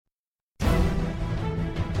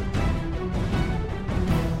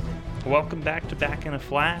welcome back to Back in a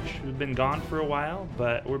Flash. We've been gone for a while,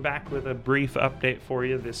 but we're back with a brief update for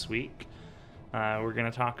you this week. We're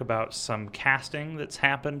going to talk about some casting that's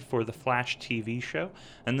happened for the Flash TV show,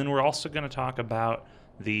 and then we're also going to talk about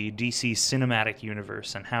the DC Cinematic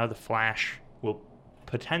Universe and how the Flash will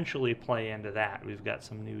potentially play into that. We've got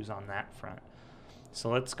some news on that front. So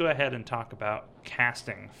let's go ahead and talk about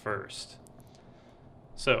casting first.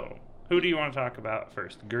 So, who do you want to talk about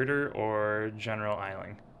first, Girder or General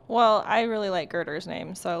Eiling? Well, I really like Girder's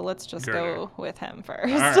name, so let's just Girder. go with him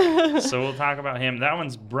first. All right, so we'll talk about him. That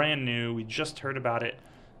one's brand new. We just heard about it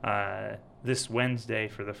this Wednesday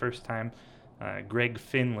for the first time. Greg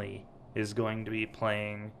Finley is going to be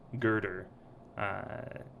playing Girder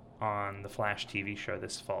on the Flash TV show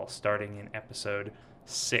this fall, starting in episode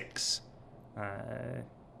 6.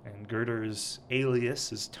 And Girder's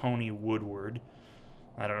alias is Tony Woodward.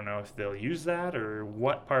 I don't know if they'll use that or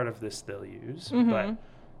what part of this they'll use, Mm-hmm.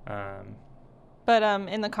 but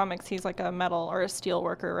in the comics, he's like a metal or a steel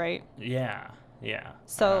worker, right? yeah.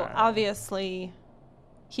 So obviously,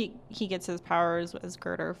 he gets his powers as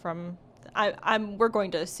Girder from. We're going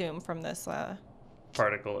to assume from this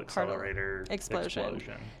Particle accelerator explosion,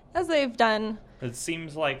 as they've done. It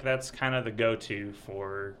seems like that's kind of the go-to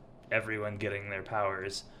for everyone getting their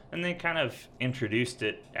powers, and they kind of introduced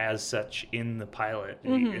it as such in the pilot,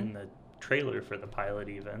 in the trailer for the pilot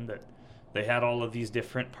even, that they had all of these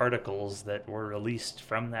different particles that were released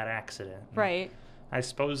from that accident. Right. I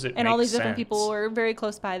suppose it and makes all these sense. different people were very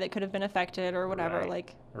close by that could have been affected or whatever,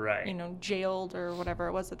 Right. Jailed or whatever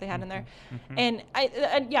it was that they had in there. Mm-hmm. And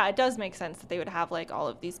it does make sense that they would have like all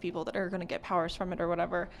of these people that are going to get powers from it or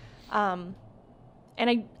whatever. And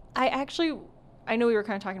I actually, I know we were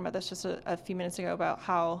kind of talking about this just a few minutes ago about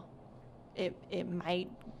how it might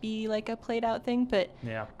be like a played out thing, but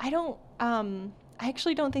Yeah. I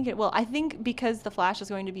actually don't think it will. I think because the Flash is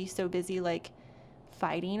going to be so busy like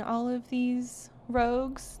fighting all of these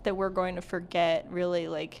rogues that we're going to forget really,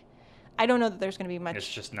 like, I don't know that there's going to be much. It's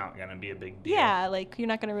just not going to be a big deal. Yeah, like you're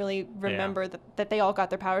not going to really remember that they all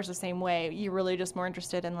got their powers the same way. You're really just more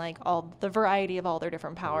interested in like all the variety of all their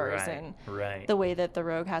different powers and the way that the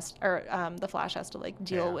rogue has the Flash has to like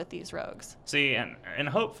deal with these rogues. See, and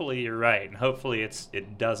hopefully you're right, and hopefully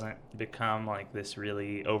it doesn't become like this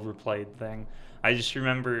really overplayed thing. I just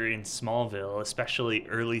remember in Smallville, especially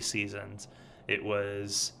early seasons, it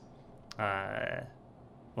was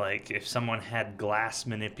like if someone had glass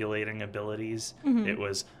manipulating abilities, it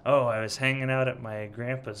was, I was hanging out at my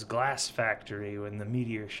grandpa's glass factory when the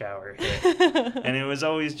meteor shower hit. And it was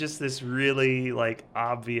always just this really like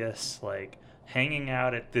obvious like hanging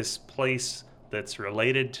out at this place that's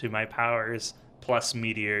related to my powers plus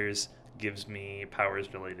meteors gives me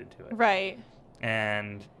powers related to it. Right.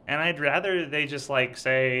 And I'd rather they just like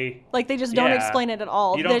say like they just don't explain it at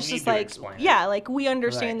all. You don't There's need just to like explain it. like we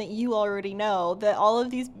understand that you already know that all of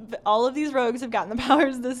these rogues have gotten the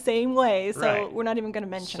powers the same way, so we're not even going to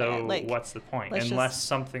mention it. Like, what's the point? Unless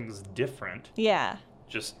something's different. Yeah.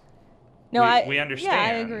 Just no, we understand.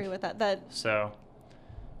 Yeah, I agree with that. So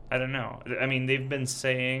I don't know. I mean, they've been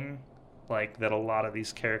saying like that a lot of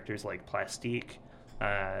these characters, like Plastique,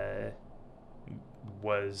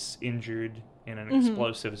 was injured in an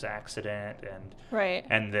explosives accident,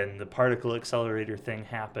 and then the particle accelerator thing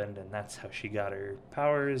happened, and that's how she got her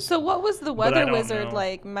powers. So what was the weather wizard know.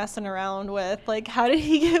 like messing around with? Like, how did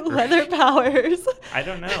he get weather powers? I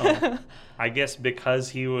don't know. I guess because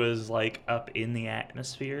he was like up in the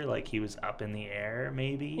atmosphere, like he was up in the air,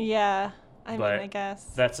 maybe. Yeah, I guess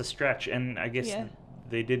that's a stretch, and I guess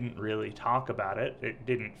they didn't really talk about it. It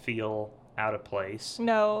didn't feel out of place.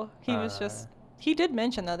 No, he was just. He did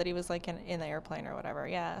mention, though, that he was, like, in the airplane or whatever,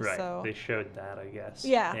 Right, so. They showed that, I guess.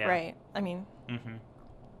 Yeah, right. I mean,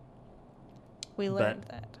 we learned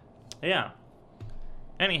that. Yeah.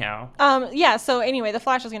 Anyhow. So anyway, the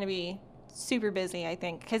Flash is going to be super busy, I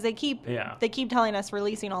think, because they keep telling us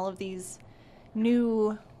releasing all of these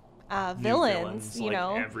new villains, you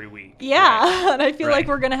know. Every week. Yeah, right. And I feel like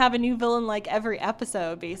we're going to have a new villain, like, every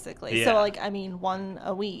episode, basically. Yeah. So, like, I mean, one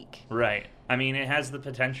a week. Right. I mean, it has the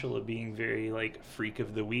potential of being very, like, freak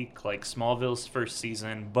of the week, like Smallville's first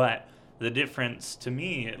season, but the difference, to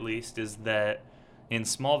me at least, is that in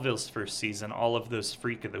Smallville's first season, all of those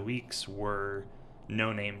freak of the weeks were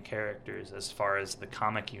no-name characters as far as the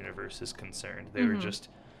comic universe is concerned. They were just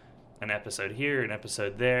an episode here, an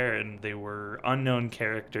episode there, and they were unknown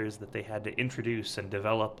characters that they had to introduce and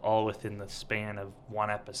develop all within the span of one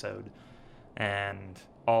episode. And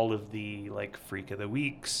all of the, like, freak of the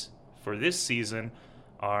weeks for this season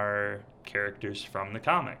are characters from the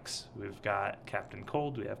comics. We've got Captain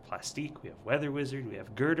Cold, we have Plastique, we have Weather Wizard, we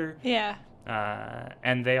have Girder. Yeah.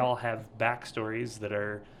 And they all have backstories that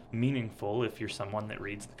are meaningful if you're someone that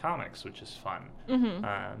reads the comics, which is fun. Mm-hmm.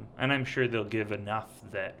 And I'm sure they'll give enough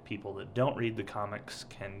that people that don't read the comics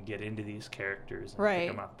can get into these characters and Right. pick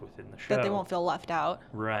them up within the show. That they won't feel left out.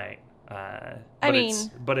 Right. I mean,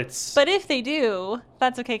 but it's But if they do,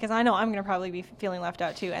 that's okay, because I know I'm going to probably be feeling left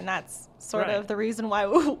out too, and that's sort Right. of the reason why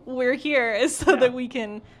we're here, is so Yeah. that we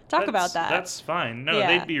can talk about that. That's fine. No, Yeah.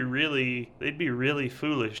 they'd be really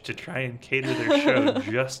foolish to try and cater their show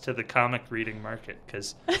just to the comic reading market,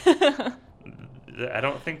 because I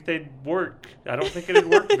don't think they'd work. I don't think it'd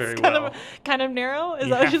work very It's well. kind of narrow. Is You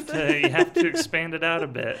that have what to, you're you have to expand it out a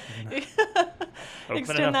bit.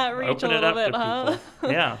 Extend that reach open a it little up bit, to huh?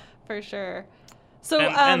 people. Yeah. For sure. So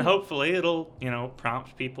And hopefully it'll,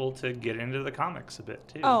 prompt people to get into the comics a bit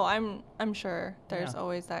too. Oh, I'm sure there's Yeah.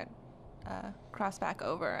 always that cross back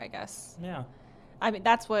over, I guess. Yeah. I mean,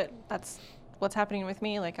 that's what's happening with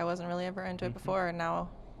me. Like, I wasn't really ever into it Mhm. before, and now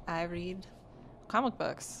I read comic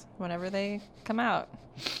books whenever they come out.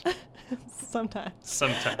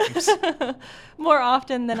 Sometimes. More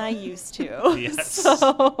often than I used to. Yes.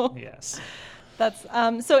 So Yes. that's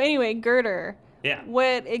so anyway, Girder. Yeah.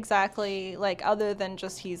 What exactly, like, other than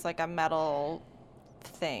just he's like a metal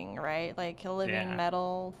thing, right? Like a living Yeah.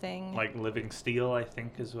 metal thing. Like living steel, I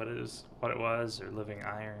think is what it was, or living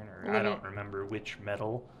iron, or I Living- don't remember which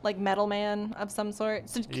metal. Like Metal Man of some sort.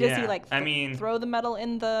 So does he Yeah, like I mean- throw the metal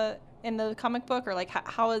in the comic book, or like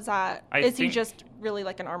how is that? I Is he think- just really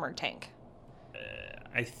like an armored tank?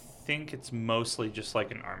 I think it's mostly just like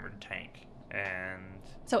an armored tank, and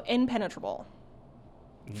So impenetrable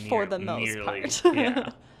for the most nearly, part. yeah,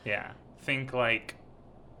 yeah. Think like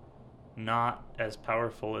not as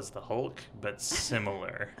powerful as the Hulk, but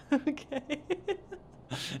similar. Okay.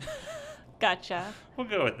 Gotcha. We'll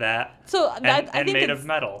go with that. So And, that, I and think made it's, of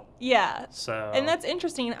metal. yeah. So And that's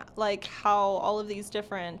interesting, like how all of these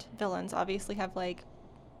different villains obviously have like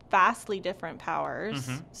vastly different powers.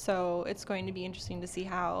 Mhm. So it's going to be interesting to see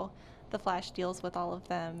how the Flash deals with all of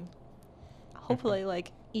them. Hopefully,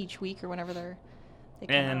 like each week or whenever they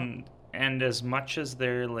come out. and as much as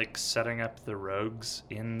they're like setting up the rogues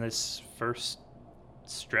in this first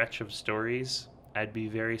stretch of stories, I'd be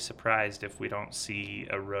very surprised if we don't see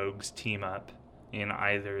a rogues team up in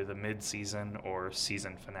either the mid-season or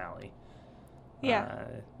season finale. Yeah.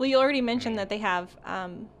 Well, you already mentioned Mm. that they have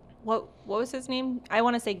what was his name? I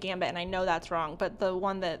want to say Gambit, and I know that's wrong, but the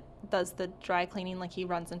one that does the dry cleaning, like he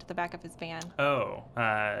runs into the back of his van. Oh,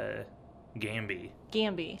 Gamby.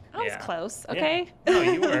 Gamby. I was Yeah. close. Yeah. Okay. No,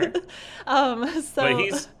 you were. So.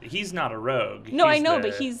 But he's not a rogue. No, I He's know, the-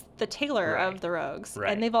 but he's the tailor Right. of the rogues,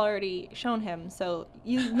 Right. and they've already shown him. So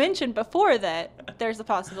you mentioned before that there's a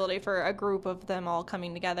possibility for a group of them all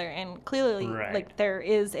coming together, and clearly, Right. like there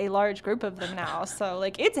is a large group of them now. So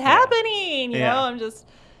like it's happening. You Yeah. know, I'm just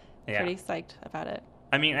Yeah. pretty psyched about it.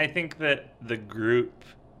 I mean, I think that the group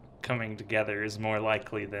coming together is more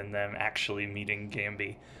likely than them actually meeting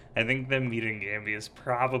Gamby. I think them meeting Gamby is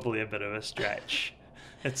probably a bit of a stretch.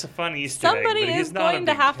 It's a fun Easter egg, Somebody but he's is not a going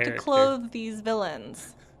to big have character. to clothe these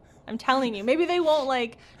villains. I'm telling you. Maybe they won't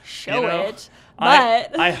like show You know, it,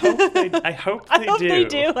 but I hope they. I hope I they hope do. they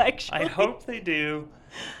do. Actually, I hope they do,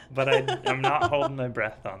 but I'm not holding my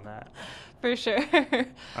breath on that. for sure.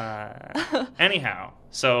 Anyhow,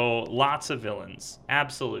 so lots of villains,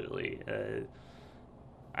 absolutely.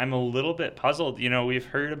 I'm a little bit puzzled. You know, we've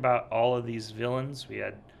heard about all of these villains. We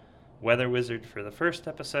had Weather Wizard for the first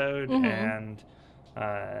episode, Mhm.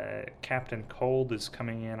 and Captain Cold is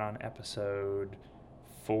coming in on episode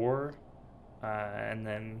 4, and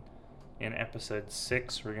then in episode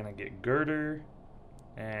 6 we're gonna get Girder,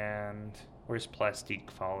 and where's Plastique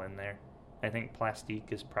fall in there? I think Plastique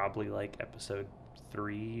is probably like episode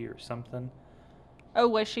 3 or something. Oh,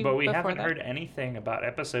 was she? But we before haven't that? heard anything about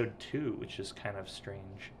episode 2, which is kind of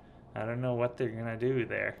strange. I don't know what they're gonna do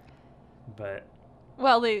there, but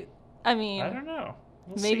Well, I I mean, don't know.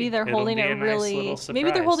 We'll maybe see. they're It'll holding be it a nice really. little Maybe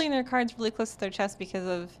they're surprise. holding their cards really close to their chest because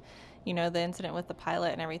of, the incident with the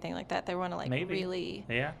pilot and everything like that. They want to like Maybe. really.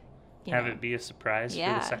 Yeah, You have know. it be a surprise for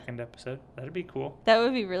Yeah. the second episode. That'd be cool. That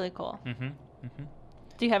would be really cool. Mm-hmm. Mm-hmm.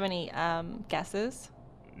 Do you have any guesses?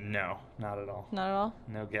 No, not at all. Not at all.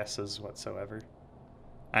 No guesses whatsoever.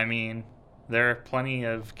 I mean, there are plenty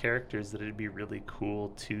of characters that it'd be really cool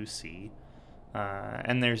to see.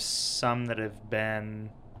 And there's some that have been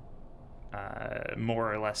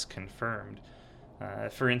more or less confirmed.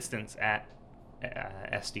 For instance, at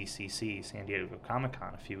SDCC, San Diego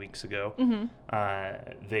Comic-Con, a few weeks ago,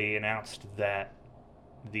 Mm-hmm. they announced that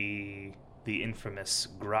the the infamous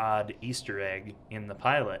Grodd Easter egg in the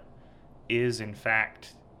pilot is, in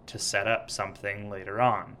fact, to set up something later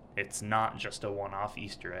on. It's not just a one-off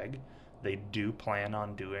Easter egg. They do plan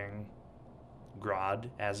on doing Grodd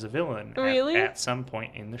as a villain Really? at some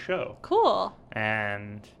point in the show. Cool.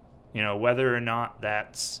 And, whether or not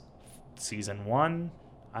that's season 1,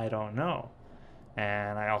 I don't know.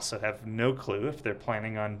 And I also have no clue if they're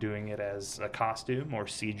planning on doing it as a costume or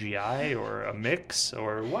CGI or a mix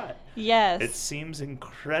or what. Yes. It seems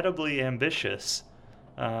incredibly ambitious.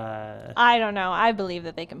 I don't know. I believe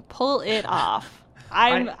that they can pull it off.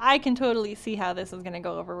 I can totally see how this is going to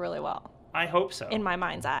go over really well. I hope so. In my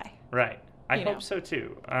mind's eye. Right. I hope so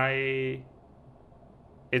too.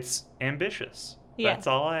 It's ambitious. Yeah. That's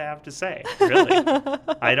all I have to say, really.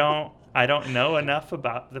 I don't know enough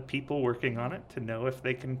about the people working on it to know if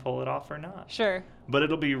they can pull it off or not. Sure. But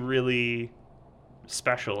it'll be really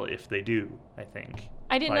special if they do, I think.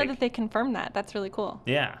 I didn't know that they confirmed that. That's really cool.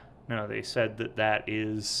 Yeah. No, they said that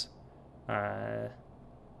is that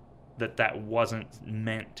wasn't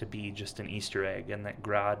meant to be just an Easter egg, and that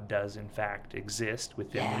Grodd does in fact exist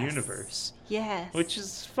within the universe. Yes. Which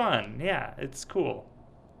is fun. Yeah, it's cool.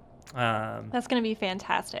 That's going to be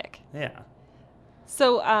fantastic. Yeah.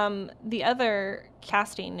 So the other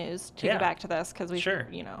casting news, to get back to this, because we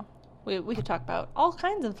could talk about all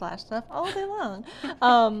kinds of Flash stuff all day long.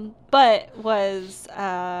 But was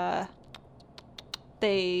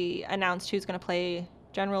they announced who's going to play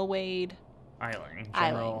General Wade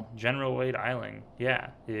Eiling. General Wade Eiling,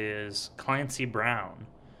 is Clancy Brown,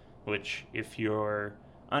 which, if you're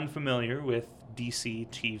unfamiliar with DC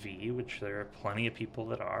TV, which there are plenty of people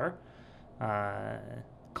that are,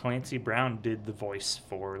 Clancy Brown did the voice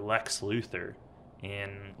for Lex Luthor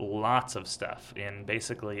in lots of stuff, in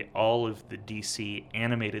basically all of the DC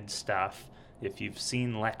animated stuff. If you've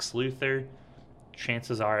seen Lex Luthor,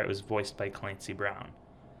 chances are it was voiced by Clancy Brown.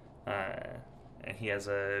 And he has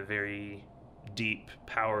a very deep,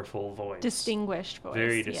 powerful voice. Distinguished voice.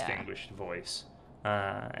 Very distinguished voice.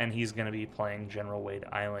 And he's going to be playing General Wade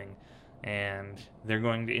Eiling. And they're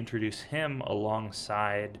going to introduce him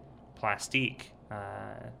alongside Plastique.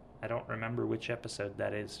 I don't remember which episode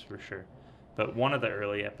that is for sure. But one of the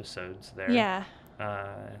early episodes there. Yeah.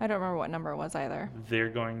 I don't remember what number it was either. They're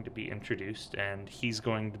going to be introduced, and he's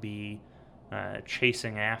going to be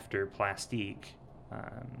chasing after Plastique.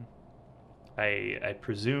 I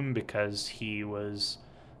presume because he was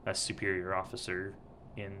a superior officer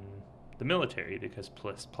in the military, because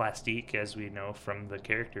Plastique, as we know from the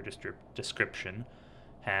character description,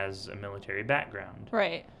 has a military background.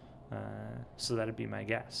 Right. So that'd be my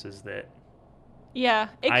guess, is that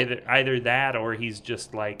either that, or he's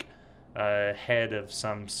just like head of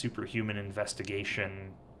some superhuman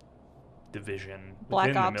investigation division Black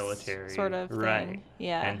within Ops the military, sort of right? thing.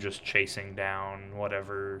 Yeah, and just chasing down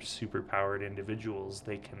whatever superpowered individuals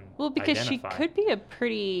they can. Well, because identify. she could be a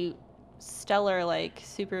pretty stellar, like,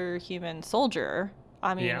 superhuman soldier.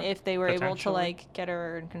 I mean, if they were able to, like, get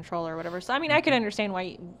her in control or whatever. So, I mean, I could understand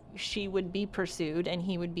why she would be pursued and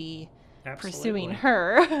he would be pursuing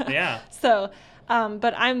her. Yeah. So,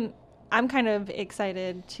 but I'm kind of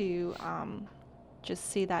excited to just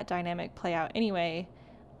see that dynamic play out anyway.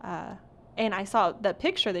 And I saw the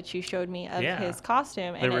picture that you showed me of his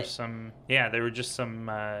costume. And there were just some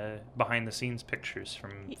behind the scenes pictures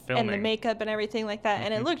from filming. And the makeup and everything like that.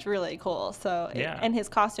 And it looked really cool. So, and his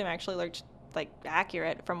costume actually looked like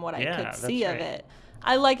accurate from what I could see of it.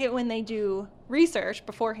 I like it when they do research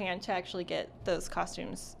beforehand to actually get those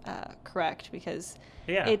costumes correct, because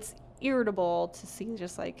it's irritable to see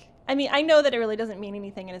just like, I mean, I know that it really doesn't mean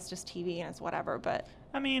anything and it's just TV and it's whatever, but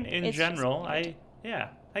I mean, in general, I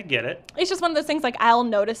get it. It's just one of those things, like, I'll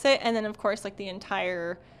notice it, and then of course, like, the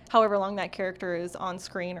entire however long that character is on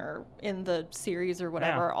screen or in the series or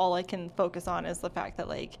whatever, all I can focus on is the fact that,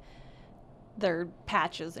 like, their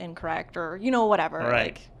patch is incorrect or, whatever.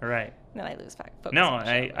 Right. Then I lose focus. No,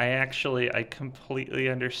 I completely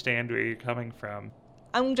understand where you're coming from.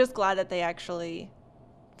 I'm just glad that they actually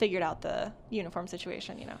figured out the uniform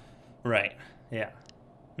situation, Right. Yeah.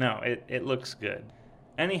 No, it looks good.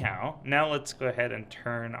 Anyhow, now let's go ahead and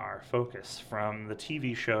turn our focus from the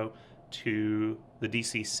TV show to the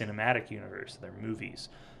DC Cinematic Universe, their movies.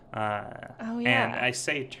 And I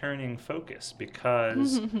say turning focus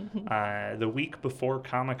because the week before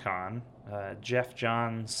Comic-Con, Jeff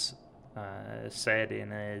Johns said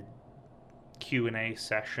in a Q&A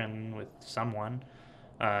session with someone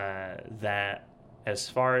that as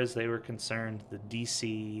far as they were concerned, the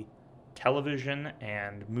DC television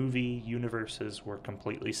and movie universes were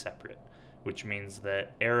completely separate, which means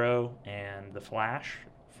that Arrow and The Flash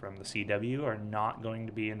from the CW are not going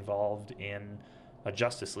to be involved in a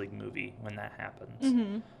Justice League movie when that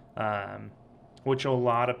happens. Mm-hmm. Which a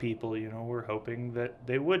lot of people, were hoping that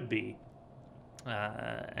they would be.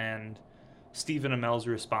 And Stephen Amell's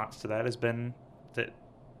response to that has been that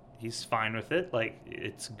he's fine with it. Like,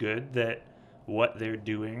 it's good that what they're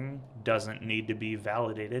doing doesn't need to be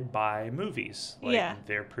validated by movies. Like,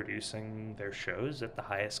 they're producing their shows at the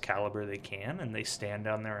highest caliber they can, and they stand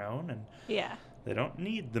on their own, and they don't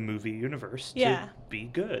need the movie universe to be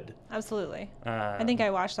good. Absolutely. I think I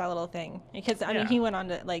watched that little thing because, I mean, he went on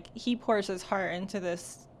to, like, he pours his heart into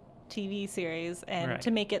this TV series and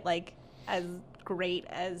to make it, like, as great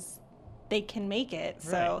as they can make it.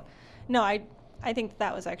 So, no, I think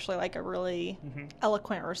that was actually like a really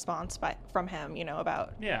eloquent response from him,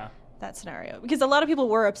 about that scenario. Because a lot of people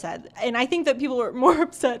were upset. And I think that people were more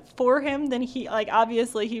upset for him than he, like,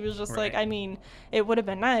 obviously he was just like, I mean, it would have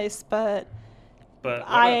been nice, but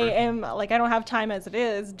I am, like, I don't have time as it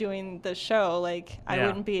is doing the show. Like, I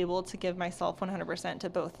wouldn't be able to give myself 100% to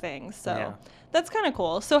both things. So that's kind of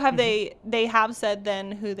cool. So have they have said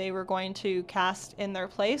then who they were going to cast in their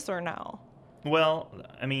place or no? Well,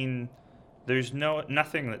 I mean, there's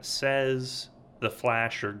nothing that says the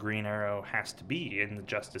Flash or Green Arrow has to be in the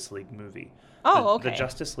Justice League movie. Okay. The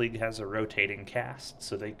Justice League has a rotating cast,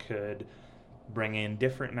 so they could bring in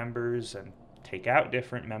different members and take out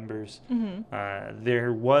different members.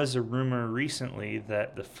 There was a rumor recently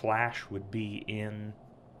that the Flash would be in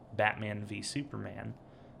Batman v Superman.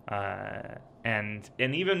 And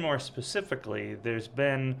even more specifically, there's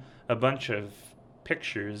been a bunch of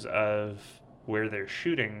pictures of where they're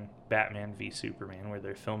shooting Batman v Superman, where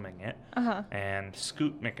they're filming it. And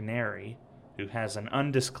Scoot McNairy, who has an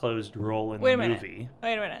undisclosed role in the movie.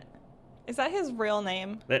 Wait a minute. Is that his real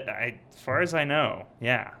name? As far as I know,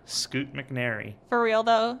 yeah. Scoot McNairy. For real,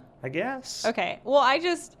 though? I guess. Okay. Well, I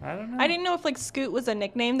don't know. I didn't know if, like, Scoot was a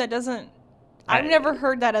nickname. That doesn't... I've never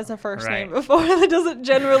heard that as a first name before. That doesn't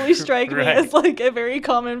generally strike me as, like, a very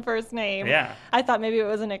common first name. Yeah. I thought maybe it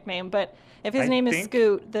was a nickname, but if his name is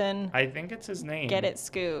Scoot, then... I think it's his name. Get it,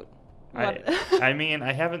 Scoot. I mean,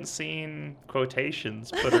 I haven't seen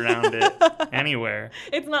quotations put around it anywhere.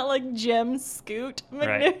 It's not like Jim Scoot.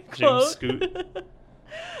 Jim Scoot.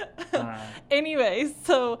 Anyway,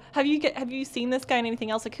 so have you seen this guy in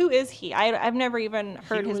anything else? Like, who is he? I've never even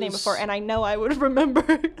heard his name before, and I know I would remember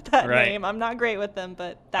that name. I'm not great with them,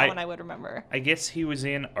 but that one I would remember. I guess he was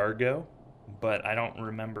in Argo, but I don't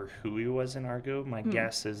remember who he was in Argo. My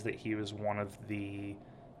guess is that he was one of the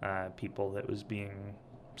people that was being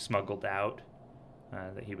smuggled out,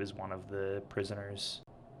 that he was one of the prisoners.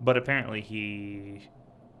 But apparently he's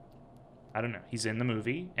in the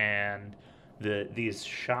movie, and these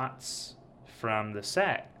shots from the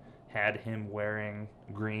set had him wearing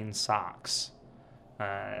green socks,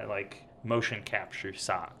 like motion capture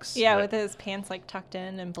socks. Yeah, with his pants like tucked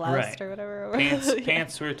in and bloused or whatever.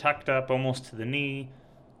 Pants were tucked up almost to the knee.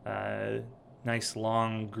 Nice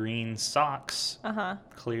long green socks.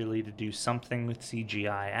 Clearly to do something with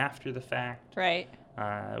CGI after the fact. Right.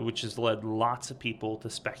 Which has led lots of people to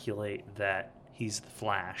speculate that he's the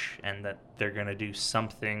Flash and that they're going to do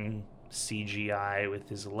something CGI with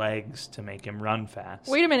his legs to make him run fast.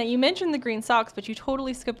 Wait a minute, you mentioned the green socks, but you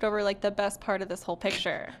totally skipped over, like, the best part of this whole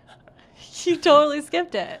picture. You totally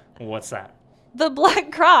skipped it. What's that? The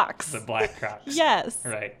black Crocs. The black Crocs. Yes.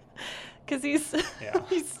 Right. Because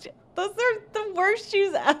those are the worst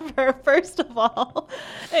shoes ever, first of all.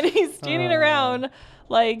 And he's standing around,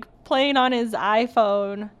 like, playing on his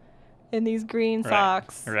iPhone in these green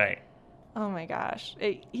socks. Right. Oh, my gosh.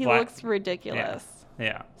 He looks ridiculous.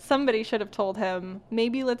 Yeah. Somebody should have told him,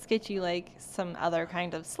 maybe let's get you, like, some other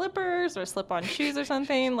kind of slippers or slip-on shoes or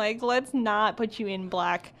something. Like, let's not put you in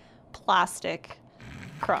black plastic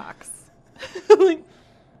Crocs. Like,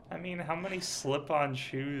 I mean, how many slip-on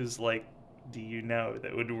shoes, like, do you know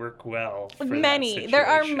that would work well for many. There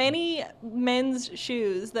are many men's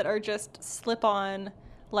shoes that are just slip-on,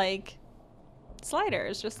 like,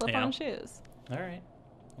 sliders, just slip-on shoes. All right.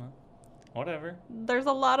 Whatever. There's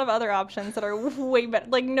a lot of other options that are way better.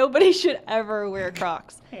 Like, nobody should ever wear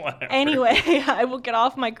Crocs. Whatever. Anyway, I will get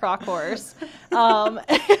off my Croc horse.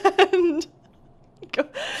 And go.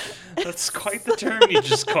 That's quite the term you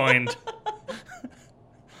just coined.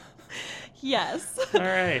 Yes. All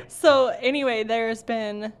right. So, anyway, there's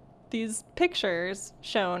been these pictures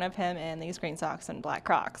shown of him in these green socks and black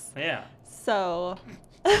Crocs. Yeah. So,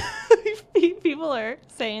 people are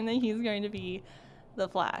saying that he's going to be the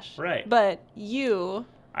Flash. Right. But you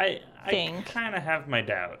I kind of have my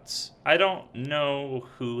doubts. I don't know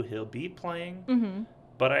who he'll be playing,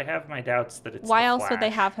 but I have my doubts that it's Why the else would they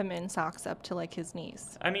Flash. have him in socks up to like his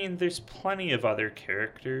knees? I mean, there's plenty of other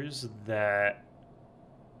characters that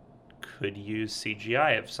could use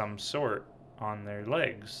CGI of some sort on their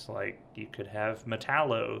legs. Like, you could have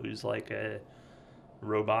Metallo, who's like a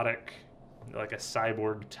robotic, like a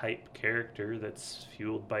cyborg type character that's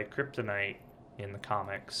fueled by kryptonite in the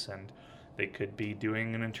comics, and they could be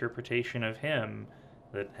doing an interpretation of him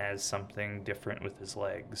that has something different with his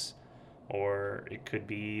legs. Or it could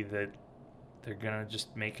be that they're gonna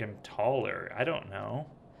just make him taller. I don't know.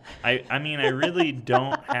 I mean, I really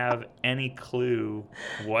don't have any clue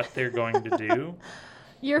what they're going to do.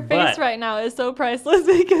 Your But- face right now is so priceless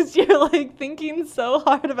because you're like thinking so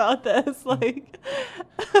hard about this, like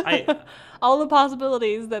all the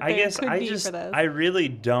possibilities that I there guess could I be just for this. I really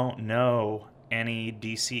don't know any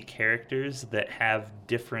DC characters that have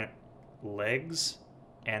different legs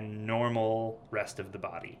and normal rest of the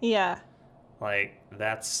body. Yeah. Like,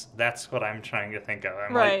 that's what I'm trying to think of.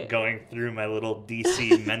 I'm Right. like going through my little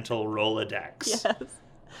DC mental Rolodex Yes.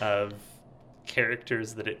 of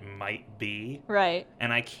characters that it might be, Right.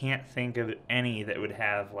 and I can't think of any that would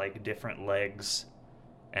have like different legs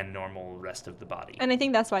and normal rest of the body. And I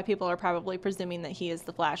think that's why people are probably presuming that he is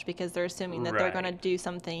the Flash, because they're assuming that they're Right. going to do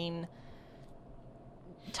something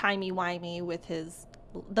timey-wimey with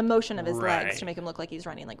the motion of his legs Right. to make him look like he's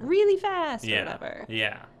running like really fast or yeah, whatever.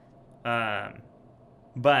 yeah.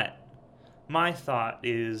 But my thought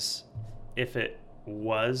is, if it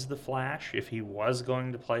was the Flash, if he was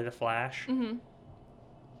going to play the Flash, Mm-hmm.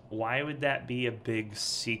 why would that be a big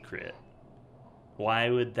secret? Why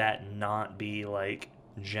would that not be like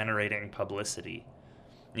generating publicity?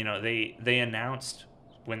 You know, they announced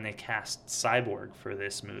when they cast Cyborg for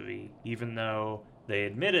this movie, even though they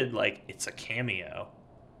admitted like it's a cameo,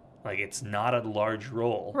 like it's not a large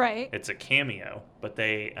role, Right. it's a cameo, but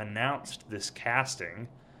they announced this casting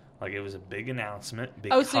like it was a big announcement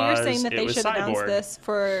because Oh, so you're saying that it they was should announce Cyborg. this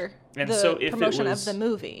for And the so if it promotion was- of the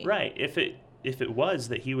movie? Right. If it was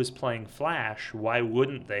that he was playing Flash, why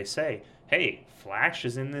wouldn't they say, "Hey, Flash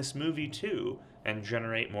is in this movie too," and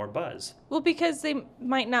generate more buzz? Well, because they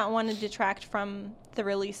might not want to detract from the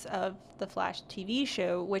release of the Flash TV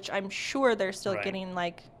show, which I'm sure they're still Right. getting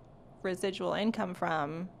like residual income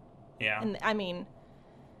from. Yeah. And I mean,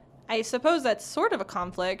 I suppose that's sort of a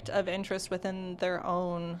conflict of interest within their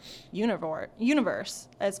own universe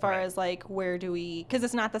as far Right. as like where do we, because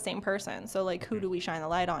it's not the same person. So like who do we shine the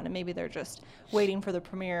light on? And maybe they're just waiting for the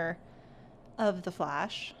premiere of the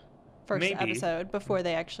Flash first Maybe. episode before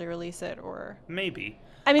they actually release it. Or Maybe.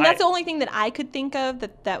 I mean, that's the only thing that I could think of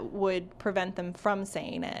that would prevent them from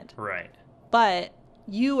saying it. Right. But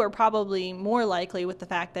you are probably more likely with the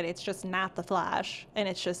fact that it's just not the Flash and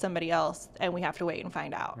it's just somebody else, and we have to wait and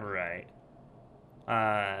find out. Right.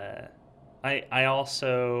 I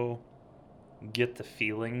also get the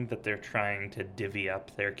feeling that they're trying to divvy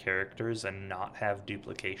up their characters and not have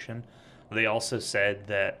duplication. They also said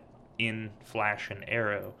that in Flash and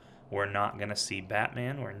Arrow, we're not going to see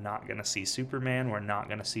Batman, we're not going to see Superman, we're not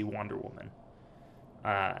going to see Wonder Woman.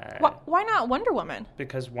 Why not Wonder Woman?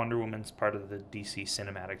 Because Wonder Woman's part of the DC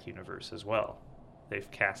cinematic universe as well. They've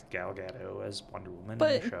cast Gal Gadot as Wonder Woman in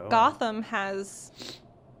the show. But Gotham has,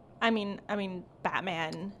 I mean,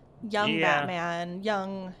 Batman, young Yeah. Batman,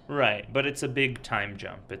 young. Right, but it's a big time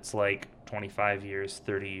jump. It's like 25 years,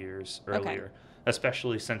 30 years earlier.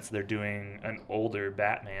 Especially since they're doing an older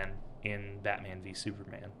Batman in Batman v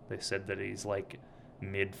Superman. They said that he's like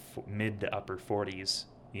mid to upper 40s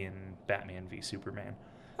in Batman v Superman.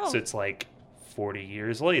 Oh. So it's like 40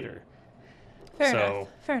 years later. Fair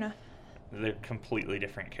enough. They're completely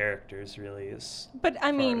different characters, really, as But I far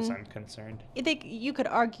as mean, I'm concerned. you could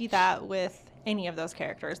argue that with any of those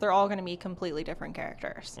characters. They're all going to be completely different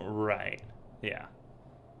characters. Right. Yeah.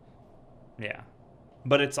 Yeah.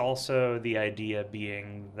 But it's also the idea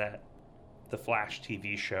being that the Flash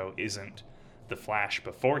TV show isn't the Flash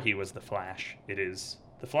before he was the Flash. It is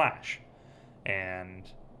the Flash. And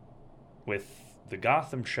with the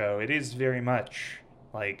Gotham show, it is very much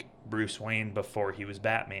like Bruce Wayne before he was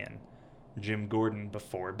Batman, Jim Gordon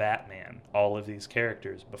before Batman, all of these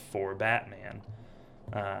characters before Batman.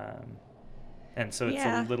 And so it's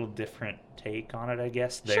Yeah. a little different take on it, I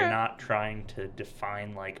guess. They're Sure. not trying to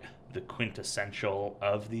define like the quintessential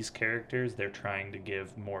of these characters. They're trying to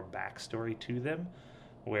give more backstory to them.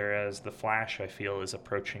 Whereas the Flash, I feel, is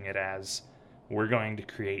approaching it as we're going to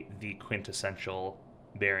create the quintessential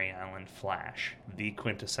Barry Allen Flash, the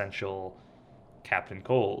quintessential Captain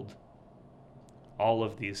Cold. All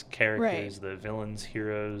of these characters, the villains,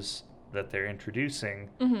 heroes that they're introducing,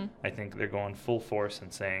 Mm-hmm. I think they're going full force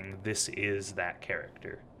and saying this is that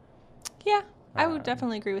character. Yeah, I would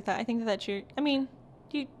definitely agree with that. I think that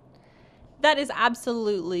that is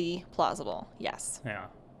absolutely plausible. Yes. Yeah.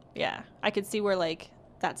 Yeah. I could see where, like,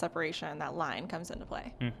 that separation, that line comes into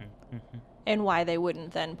play. Mm-hmm. Mm-hmm. And why they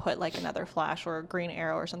wouldn't then put, like, another Flash or a Green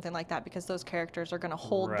Arrow or something like that, because those characters are going to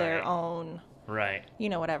hold their Right. own, Right.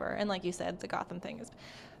 whatever. And like you said, the Gotham thing is...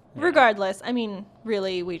 Yeah. Regardless, I mean,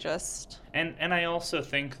 really, we just... And I also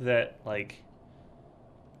think that, like,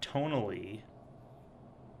 tonally,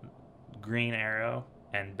 Green Arrow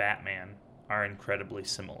and Batman are incredibly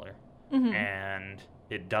similar. Mhm. And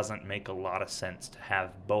it doesn't make a lot of sense to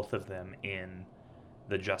have both of them in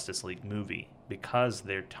the Justice League movie because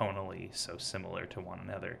they're tonally so similar to one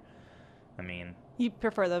another. I mean, You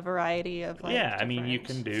prefer the variety of, like, yeah, I mean, you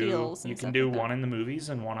different can feels do and stuff one like that. in the movies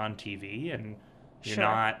and one on TV, and you're Sure.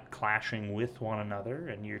 not clashing with one another,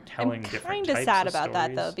 and you're telling I'm different kind types of sad of about that,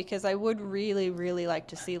 though, stories. because I would really, really like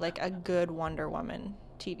to see, like, a good Wonder Woman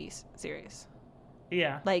TV series.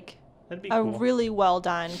 Yeah, Like, that'd be a cool. really well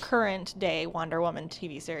done current day Wonder Woman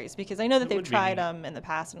TV series, because I know that It they've would be tried neat. them in the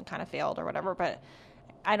past and kind of failed or whatever, but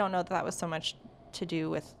I don't know that that was so much to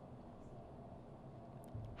do with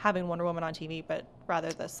having Wonder Woman on TV, but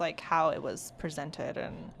rather this, like, how it was presented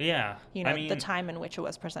and, Yeah, I mean, the time in which it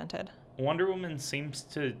was presented. Wonder Woman seems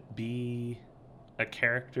to be a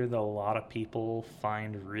character that a lot of people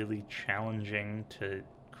find really challenging to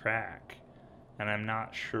crack, and I'm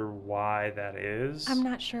not sure why that is. I'm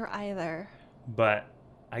not sure either. But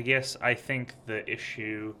I guess I think the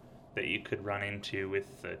issue that you could run into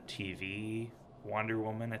with the TV Wonder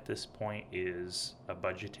Woman at this point is a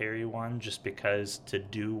budgetary one, just because to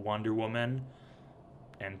do Wonder Woman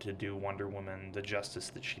and to do Wonder Woman the justice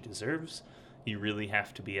that she deserves, you really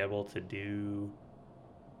have to be able to do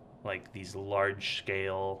like these large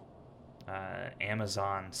scale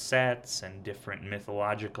Amazon sets and different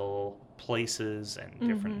mythological places and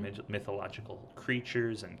different mythological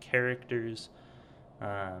creatures and characters.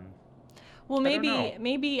 Well, I don't know.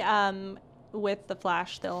 maybe with the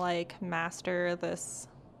Flash, they'll, like, master this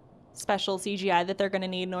special CGI that they're going to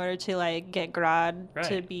need in order to, like, get Grodd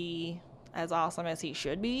to Right. be as awesome as he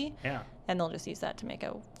should be. Yeah, And they'll just use that to make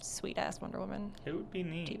a sweet-ass Wonder Woman it would be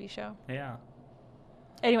neat. TV show. Yeah.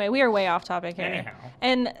 Anyway, we are way off topic here. Anyhow.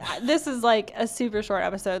 And this is, like, a super short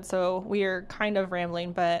episode, so we are kind of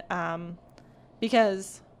rambling, but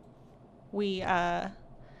because there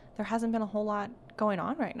hasn't been a whole lot going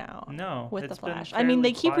on right now. No, With the it's been Flash. I mean, they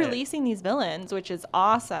fairly keep quiet. releasing these villains, which is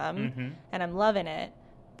awesome, Mhm. and I'm loving it,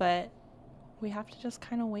 but we have to just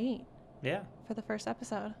kind of wait Yeah, for the first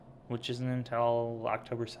episode. which isn't until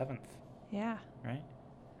October 7th, Yeah. right?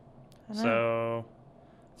 I know. So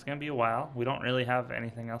it's going to be a while. We don't really have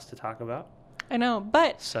anything else to talk about. I know,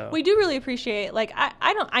 but So we do really appreciate, like,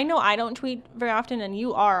 I know I don't tweet very often, and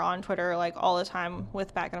you are on Twitter, like, all the time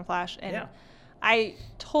with Back in a Flash, and Yeah. I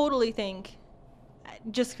totally think,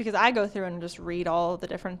 just because I go through and just read all the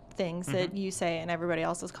different things that you say and everybody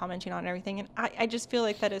else is commenting on and everything, and I just feel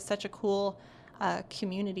like that is such a cool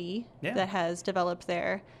community Yeah. that has developed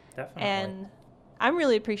there. definitely. And I'm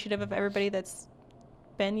really appreciative of everybody that's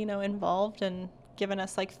been, involved and given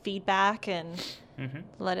us, like, feedback and Mhm.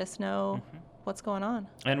 let us know what's going on.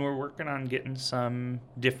 And we're working on getting some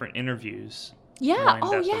different interviews Yeah. lined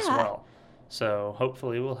Oh, up yeah. as well. So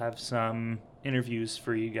hopefully we'll have some interviews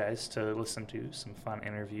for you guys to listen to, some fun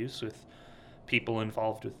interviews with people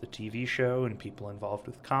involved with the TV show and people involved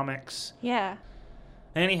with comics. Yeah.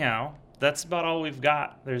 Anyhow, that's about all we've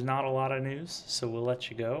got. There's not a lot of news, so we'll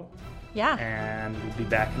let you go. Yeah. And we'll be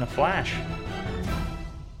back in a flash.